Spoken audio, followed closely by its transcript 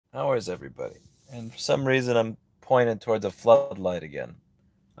How is everybody? And for some reason, I'm pointed towards a floodlight again.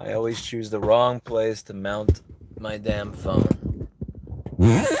 I always choose the wrong place to mount my damn phone.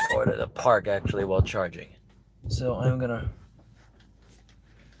 Or to the park, actually, while charging. So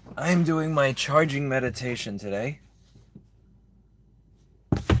I'm doing my charging meditation today.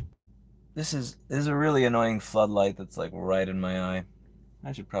 This is a really annoying floodlight that's like right in my eye.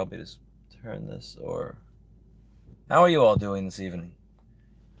 I should probably just turn this or... How are you all doing this evening?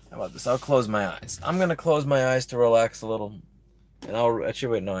 How about this? I'll close my eyes. I'm gonna close my eyes to relax a little. And I'll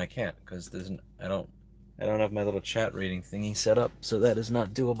actually wait. No, I can't because I don't have my little chat reading thingy set up, so that is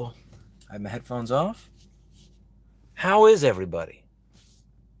not doable. I have my headphones off. How is everybody?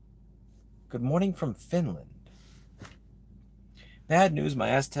 Good morning from Finland. Bad news: my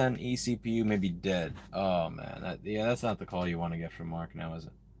S10 eCPU may be dead. Oh man, that's not the call you want to get from Mark now, is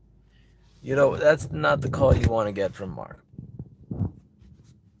it? You know, that's not the call you want to get from Mark.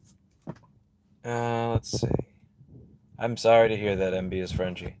 Let's see. I'm sorry to hear that MB is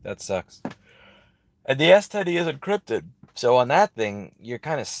Frenchy. That sucks. And the S10 is encrypted, so on that thing, you're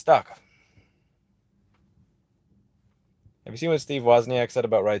kind of stuck. Have you seen what Steve Wozniak said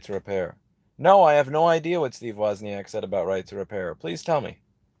about right to repair? No, I have no idea what Steve Wozniak said about right to repair. Please tell me.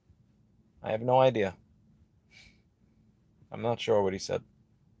 I have no idea. I'm not sure what he said.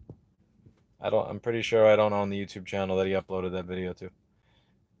 I'm pretty sure I don't own the YouTube channel that he uploaded that video to.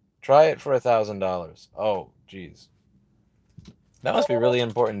 Try it for $1,000. Oh, geez. That must be really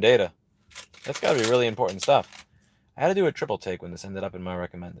important data. That's got to be really important stuff. I had to do a triple take when this ended up in my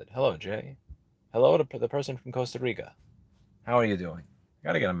recommended. Hello, Jay. Hello to the person from Costa Rica. How are you doing? I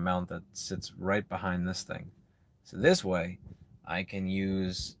gotta get a mount that sits right behind this thing. So this way, I can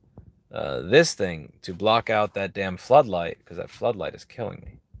use this thing to block out that damn floodlight, because that floodlight is killing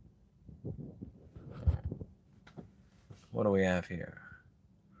me. What do we have here?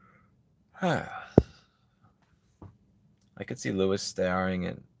 I could see Lewis starring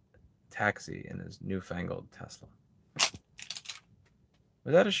in Taxi in his newfangled Tesla.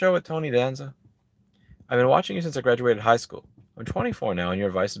 Was that a show with Tony Danza? I've been watching you since I graduated high school. I'm 24 now, and your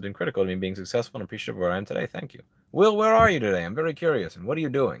advice has been critical to me being successful and appreciative of where I am today. Thank you. Will, where are you today? I'm very curious, and what are you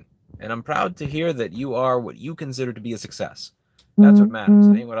doing? And I'm proud to hear that you are what you consider to be a success. That's what matters.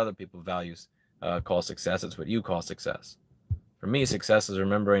 It ain't what other people call success. It's what you call success. For me, success is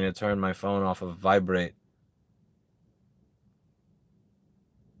remembering to turn my phone off of vibrate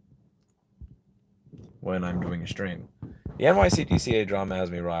when I'm doing a stream. The NYCTCA drama has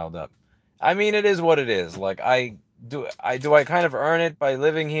me riled up. I mean, it is what it is. Like, do I kind of earn it by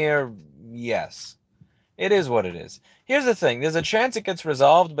living here? Yes. It is what it is. Here's the thing. There's a chance it gets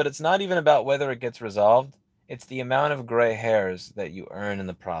resolved, but it's not even about whether it gets resolved. It's the amount of gray hairs that you earn in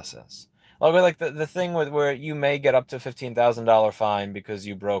the process. Like the thing where you may get up to $15,000 fine because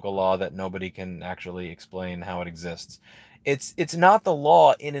you broke a law that nobody can actually explain how it exists. It's not the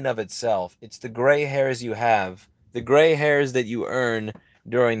law in and of itself. It's the gray hairs you have, the gray hairs that you earn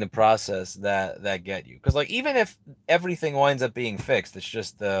during the process that get you. Because like even if everything winds up being fixed, it's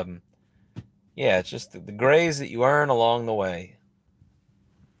just yeah, it's just the grays that you earn along the way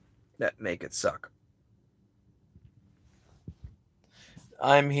that make it suck.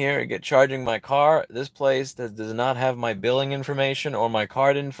 I'm here to charging my car. This place does not have my billing information or my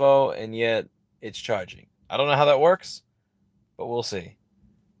card info, and yet it's charging. I don't know how that works, but we'll see.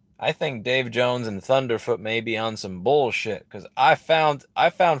 I think Dave Jones and Thunderfoot may be on some bullshit because I found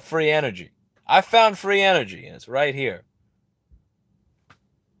free energy. I found free energy, and it's right here.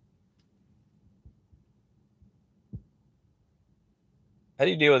 How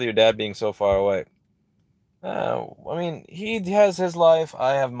do you deal with your dad being so far away? I mean, he has his life.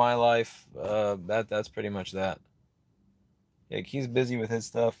 I have my life. That's pretty much that. Like, he's busy with his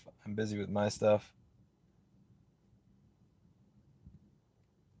stuff. I'm busy with my stuff.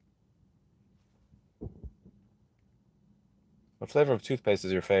 What flavor of toothpaste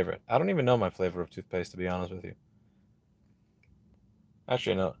is your favorite? I don't even know my flavor of toothpaste, to be honest with you.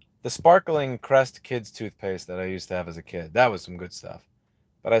 Actually, no. The sparkling Crest Kids toothpaste that I used to have as a kid. That was some good stuff.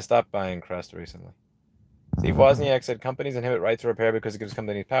 But I stopped buying Crest recently. Steve Wozniak said companies inhibit right to repair because it gives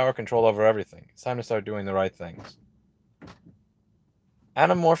companies power, control over everything. It's time to start doing the right things.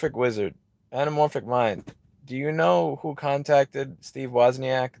 Anamorphic Wizard. Anamorphic Mind. Do you know who contacted Steve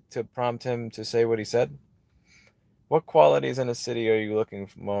Wozniak to prompt him to say what he said? What qualities in a city are you looking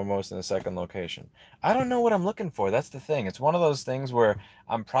for most in a second location? I don't know what I'm looking for. That's the thing. It's one of those things where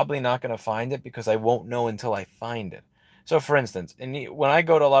I'm probably not going to find it because I won't know until I find it. So, for instance, when I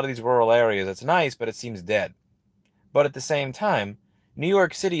go to a lot of these rural areas, it's nice, but it seems dead. But at the same time, New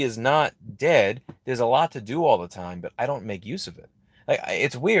York City is not dead. There's a lot to do all the time, but I don't make use of it. Like,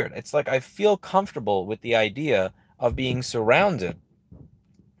 it's weird. It's like I feel comfortable with the idea of being surrounded.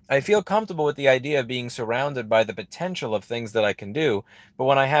 I feel comfortable with the idea of being surrounded by the potential of things that I can do. But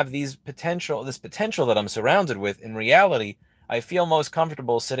when I have this potential that I'm surrounded with, in reality, I feel most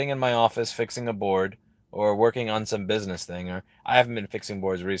comfortable sitting in my office fixing a board or working on some business thing. Or I haven't been fixing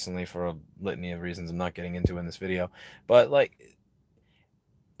boards recently for a litany of reasons I'm not getting into in this video. But like,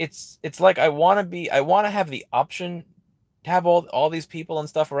 it's like I want to have the option to have all these people and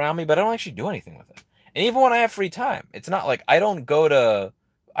stuff around me, but I don't actually do anything with it. And even when I have free time, it's not like I don't go to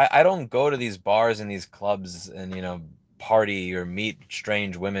these bars and these clubs and party or meet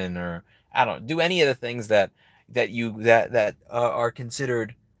strange women, or I don't do any of the things that are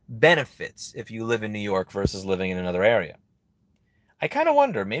considered benefits if you live in New York versus living in another area. I kind of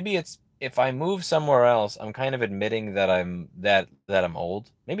wonder, maybe it's if I move somewhere else, I'm kind of admitting that I'm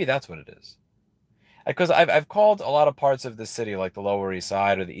old. Maybe that's what it is. Because I've called a lot of parts of the city, like the Lower East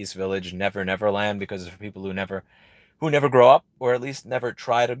Side or the East Village, Never Land, because it's for people who never grow up, or at least never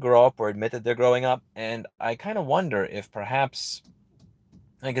try to grow up or admit that they're growing up. And I kind of wonder if perhaps,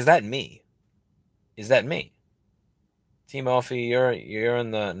 like, is that me? Is that me? Timothy, you're in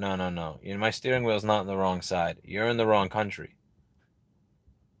the no. My steering wheel's not in the wrong side. You're in the wrong country.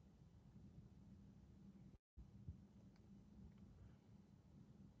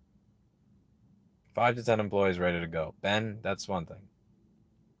 5 to 10 employees ready to go. Ben, that's one thing.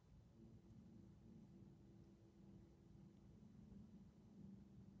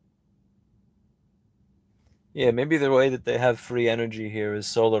 Yeah, maybe the way that they have free energy here is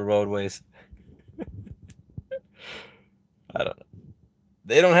solar roadways. I don't know.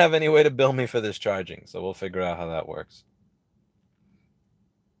 They don't have any way to bill me for this charging, so we'll figure out how that works.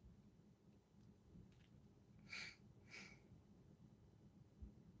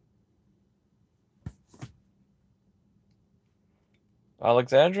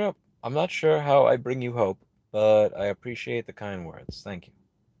 Alexandra, I'm not sure how I bring you hope, but I appreciate the kind words. Thank you.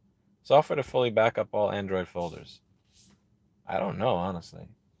 Software to fully back up all Android folders. I don't know, honestly.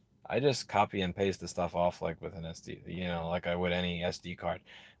 I just copy and paste the stuff off like with an SD, like I would any SD card.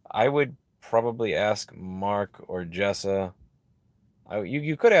 I would probably ask Mark or Jessa.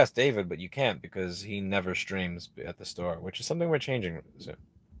 You could ask David, but you can't because he never streams at the store, which is something we're changing soon.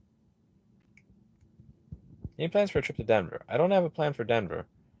 Any plans for a trip to Denver? I don't have a plan for Denver.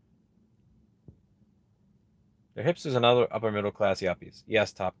 They're hipsters and other upper middle class yuppies.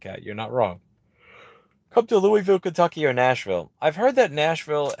 Yes, Top Cat, you're not wrong. Come to Louisville, Kentucky, or Nashville. I've heard that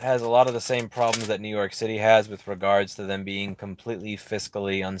Nashville has a lot of the same problems that New York City has with regards to them being completely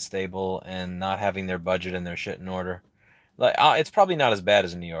fiscally unstable and not having their budget and their shit in order. Like, it's probably not as bad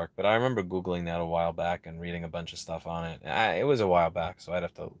as New York, but I remember Googling that a while back and reading a bunch of stuff on it. It was a while back, so I'd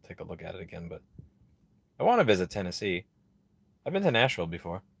have to take a look at it again, but I want to visit Tennessee. I've been to Nashville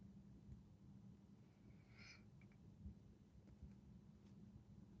before.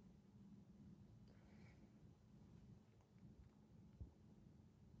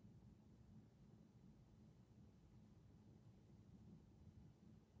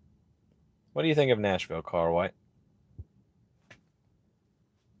 What do you think of Nashville, Carl White?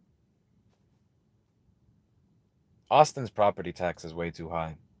 Austin's property tax is way too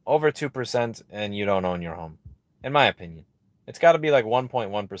high. Over 2%, and you don't own your home. In my opinion. It's got to be like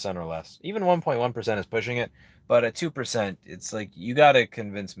 1.1% or less. Even 1.1% is pushing it, but at 2%, it's like you got to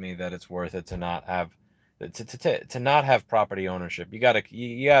convince me that it's worth it to not have to not have property ownership. You got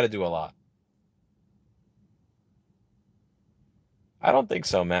to do a lot. I don't think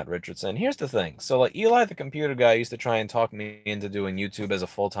so, Matt Richardson. Here's the thing. So, like, Eli, the computer guy, used to try and talk me into doing YouTube as a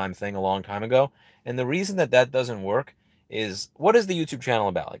full-time thing a long time ago. And the reason that that doesn't work is, what is the YouTube channel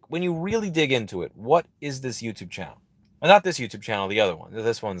about? Like, when you really dig into it, what is this YouTube channel? Well, not this YouTube channel, the other one.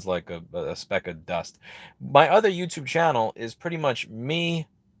 This one's like a speck of dust. My other YouTube channel is pretty much me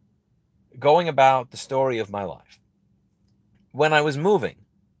going about the story of my life. When I was moving,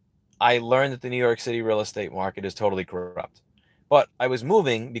 I learned that the New York City real estate market is totally corrupt. But I was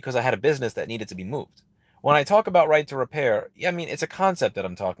moving because I had a business that needed to be moved. When I talk about right to repair, yeah, I mean, it's a concept that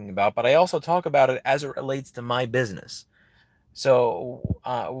I'm talking about, but I also talk about it as it relates to my business. So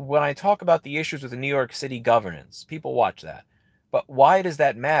when I talk about the issues with the New York City governance, people watch that. But why does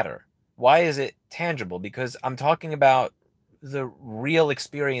that matter? Why is it tangible? Because I'm talking about the real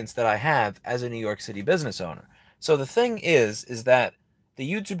experience that I have as a New York City business owner. So the thing is that the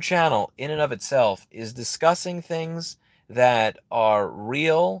YouTube channel in and of itself is discussing things that are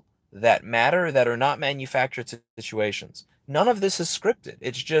real, that matter, that are not manufactured situations. None of this is scripted.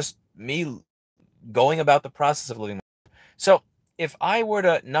 It's just me going about the process of living. So if I were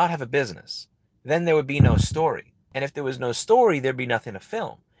to not have a business, then there would be no story. And if there was no story, there'd be nothing to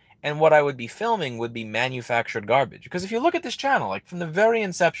film. And what I would be filming would be manufactured garbage. Because if you look at this channel, like from the very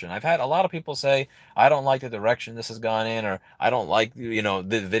inception, I've had a lot of people say, I don't like the direction this has gone in, or I don't like, the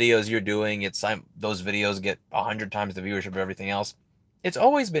videos you're doing. Those videos get 100 times the viewership of everything else. It's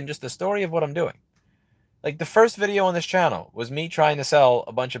always been just the story of what I'm doing. Like the first video on this channel was me trying to sell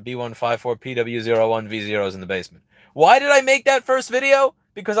a bunch of B154 PW01 V0s in the basement. Why did I make that first video?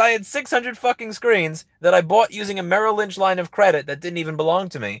 Because I had 600 fucking screens that I bought using a Merrill Lynch line of credit that didn't even belong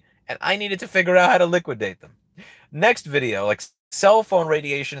to me, and I needed to figure out how to liquidate them. Next video, like cell phone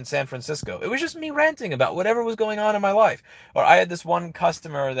radiation in San Francisco. It was just me ranting about whatever was going on in my life. Or I had this one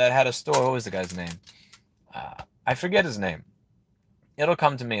customer that had a store. What was the guy's name? I forget his name. It'll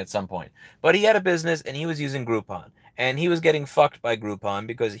come to me at some point. But he had a business and he was using Groupon. And he was getting fucked by Groupon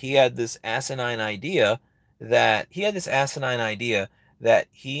because he had this asinine idea that he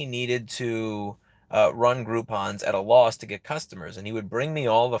needed to run Groupons at a loss to get customers. And he would bring me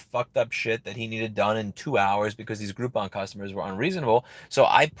all the fucked up shit that he needed done in 2 hours because these Groupon customers were unreasonable. So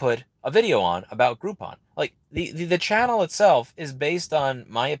I put a video on about Groupon. Like the channel itself is based on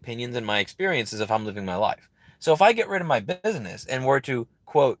my opinions and my experiences of how I'm living my life. So if I get rid of my business and were to,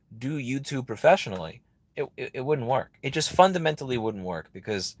 quote, do YouTube professionally, it wouldn't work. It just fundamentally wouldn't work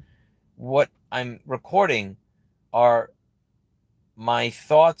because what I'm recording are my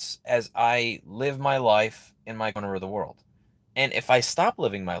thoughts as I live my life in my corner of the world. And if I stop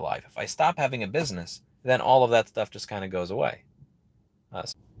living my life, if I stop having a business, then all of that stuff just kind of goes away.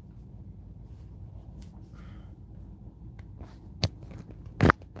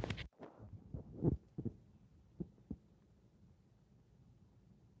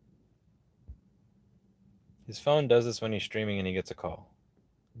 His phone does this when he's streaming and he gets a call.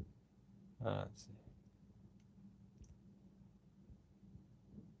 Let's see.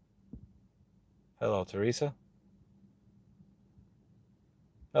 Hello, Teresa.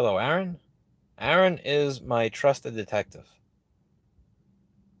 Hello, Aaron. Aaron is my trusted detective.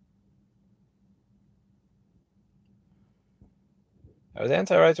 I was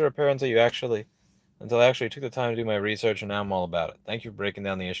anti-right to repair until I actually took the time to do my research, and now I'm all about it. Thank you for breaking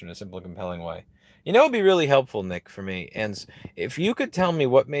down the issue in a simple and compelling way. You know, it would be really helpful, Nick, for me. And if you could tell me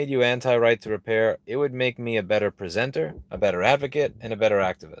what made you anti-right to repair, it would make me a better presenter, a better advocate, and a better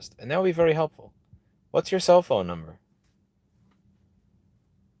activist. And that would be very helpful. What's your cell phone number?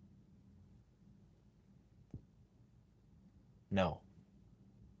 No.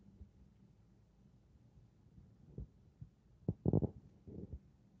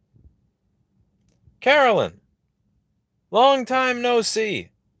 Carolyn! Long time no see.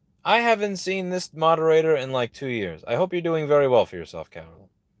 I haven't seen this moderator in like 2 years. I hope you're doing very well for yourself, Carolyn.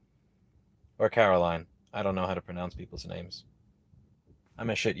 Or Caroline. I don't know how to pronounce people's names.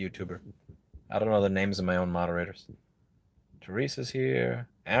 I'm a shit YouTuber. I don't know the names of my own moderators. Teresa's here.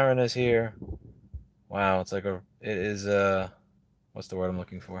 Aaron is here. Wow, it is what's the word I'm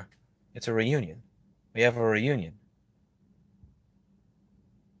looking for? It's a reunion. We have a reunion.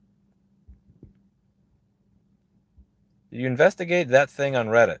 Did you investigate that thing on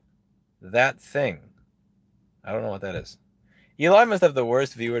Reddit? That thing. I don't know what that is. Eli must have the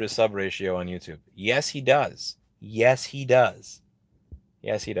worst viewer to sub ratio on YouTube. Yes, he does. Yes, he does.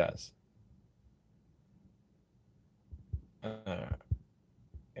 Yes, he does.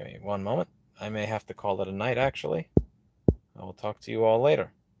 Give me one moment. I may have to call it a night, actually. I will talk to you all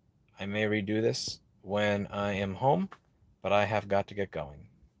later. I may redo this when I am home, but I have got to get going.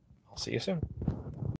 I'll see you soon.